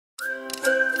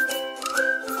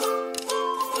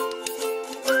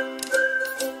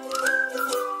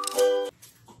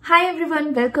Hi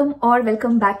everyone,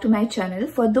 welcome back to my channel.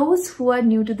 For those who are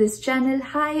new to this channel,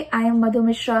 hi, I am Madhu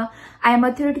Mishra. I am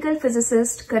a theoretical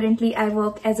physicist. Currently, I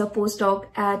work as a postdoc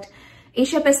at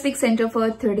Asia Pacific Center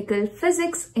for Theoretical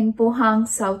Physics in Pohang,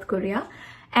 South Korea.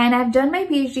 And I've done my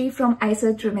PhD from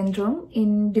IISER Trivandrum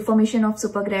in deformation of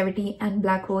supergravity and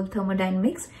black hole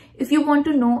thermodynamics. If you want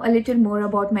to know a little more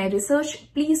about my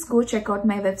research, please go check out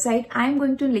my website. I'm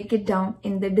going to link it down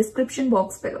in the description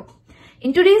box below.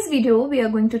 In today's video, we are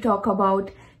going to talk about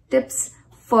tips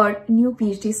for new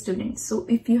PhD students. So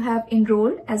if you have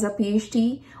enrolled as a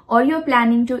PhD or you're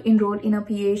planning to enroll in a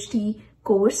PhD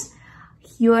course,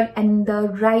 you are in the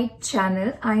right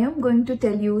channel. I am going to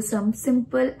tell you some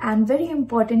simple and very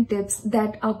important tips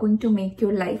that are going to make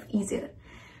your life easier.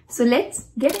 So let's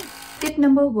get in. Tip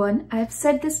number 1, I've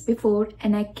said this before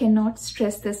and I cannot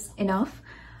stress this enough.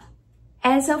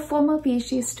 As a former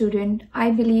PhD student, I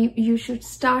believe you should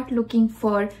start looking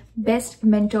for best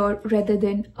mentor rather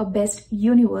than a best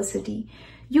university.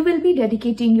 You will be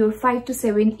dedicating your 5 to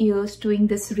 7 years doing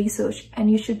this research and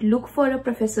you should look for a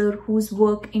professor whose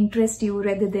work interests you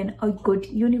rather than a good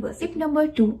university. Tip number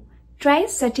 2, try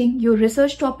setting your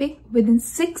research topic within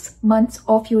 6 months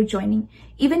of your joining.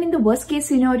 Even in the worst case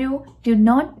scenario, do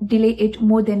not delay it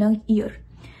more than a year.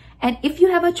 And if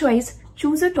you have a choice,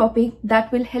 choose a topic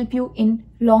that will help you in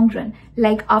long run,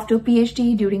 like after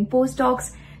PhD, during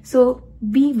postdocs. So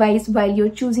be wise while you're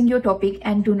choosing your topic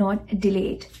and do not delay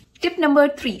it. Tip number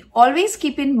 3, always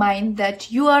keep in mind that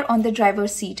you are on the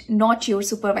driver's seat, not your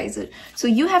supervisor. So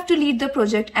you have to lead the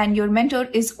project and your mentor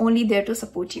is only there to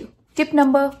support you. Tip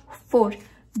number 4,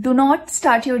 do not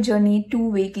start your journey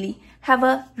too vaguely. Have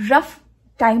a rough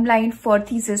timeline for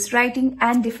thesis writing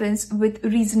and defense with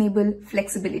reasonable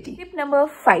flexibility. Tip number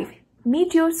 5,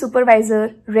 meet your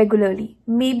supervisor regularly,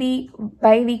 maybe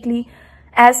bi-weekly,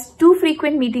 as too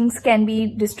frequent meetings can be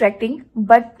distracting,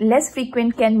 but less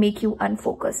frequent can make you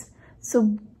unfocused.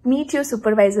 So meet your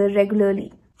supervisor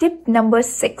regularly. Tip number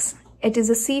 6, it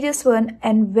is a serious one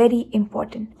and very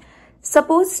important.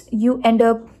 Suppose you end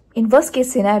up, in worst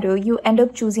case scenario, you end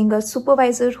up choosing a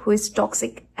supervisor who is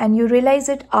toxic and you realize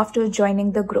it after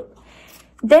joining the group.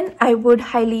 Then I would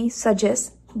highly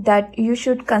suggest that you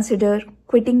should consider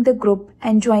quitting the group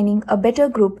and joining a better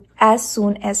group as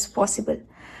soon as possible.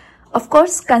 Of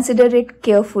course, consider it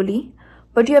carefully,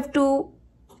 but you have to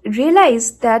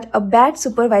realize that a bad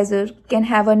supervisor can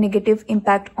have a negative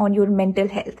impact on your mental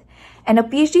health. And a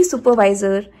PhD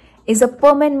supervisor is a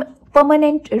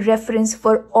permanent reference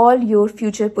for all your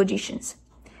future positions.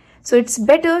 So it's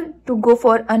better to go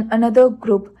for another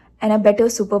group and a better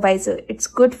supervisor. It's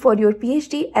good for your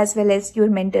PhD as well as your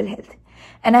mental health.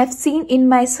 And I've seen in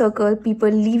my circle people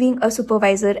leaving a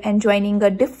supervisor and joining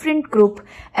a different group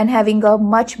and having a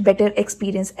much better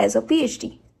experience as a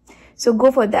PhD. So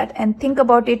go for that and think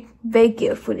about it very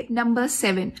carefully. Number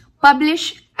 7,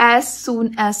 publish as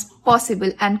soon as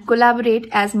possible and collaborate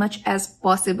as much as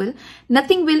possible.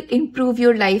 Nothing will improve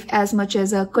your life as much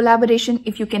as a collaboration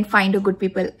if you can find a good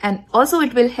people. And also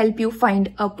it will help you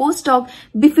find a postdoc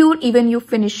before even you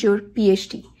finish your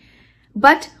PhD.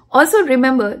 But also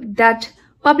remember that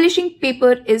publishing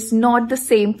paper is not the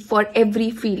same for every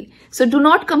field. So do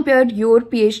not compare your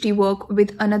PhD work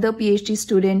with another PhD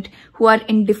student who are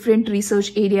in different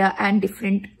research area and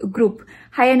different group.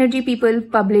 High energy people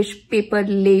publish paper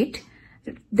late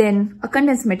than a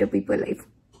condensed matter people life,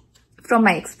 from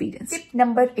my experience. Tip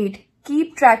number 8,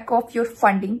 keep track of your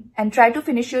funding and try to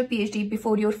finish your PhD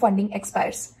before your funding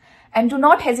expires. And do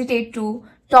not hesitate to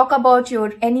talk about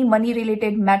your any money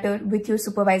related matter with your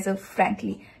supervisor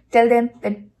frankly. Tell them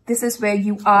that this is where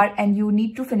you are and you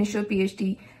need to finish your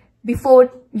PhD before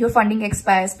your funding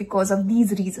expires because of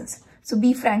these reasons. So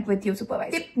be frank with your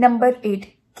supervisor. Tip number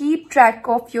 8, keep track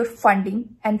of your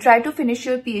funding and try to finish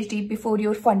your PhD before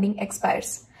your funding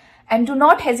expires. And do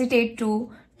not hesitate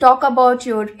to talk about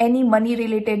your any money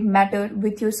related matter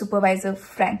with your supervisor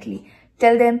frankly.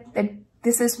 Tell them that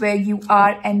this is where you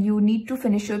are and you need to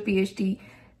finish your PhD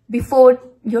before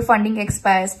your funding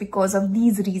expires because of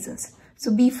these reasons.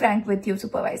 So be frank with your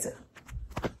supervisor.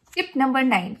 Tip number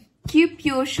 9, keep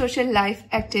your social life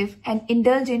active and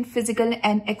indulge in physical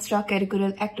and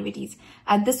extracurricular activities.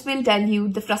 And this will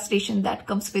dilute the frustration that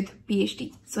comes with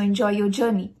PhD. So enjoy your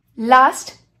journey.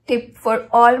 Last tip for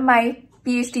all my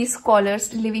PhD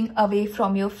scholars living away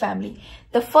from your family.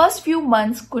 The first few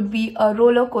months could be a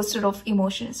roller coaster of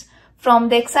emotions. From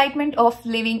the excitement of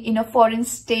living in a foreign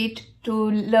state to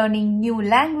learning new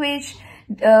language,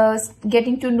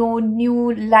 getting to know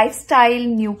new lifestyle,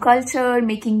 new culture,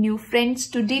 making new friends,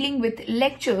 to dealing with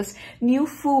lectures, new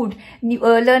food,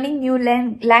 learning new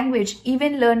language,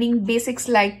 even learning basics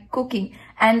like cooking.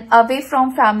 and away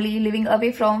from family, living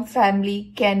away from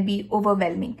family can be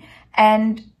overwhelming,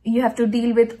 and you have to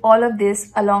deal with all of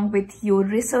this along with your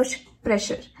research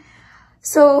pressure.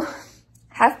 So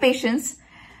have patience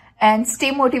and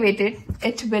stay motivated.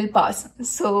 It will pass.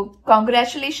 So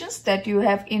congratulations that you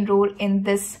have enrolled in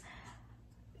this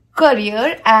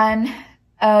career, and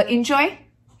enjoy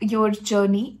your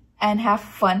journey and have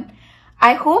fun.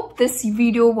 I hope this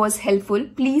video was helpful.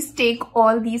 Please take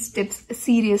all these tips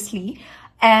seriously,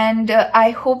 and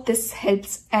I hope this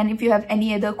helps. And if you have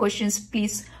any other questions,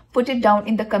 please put it down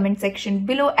in the comment section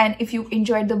below. And if you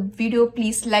enjoyed the video,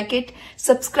 please like it,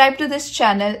 subscribe to this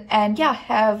channel, and yeah,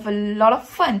 have a lot of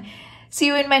fun. See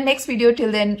you in my next video.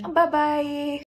 Till then, bye bye.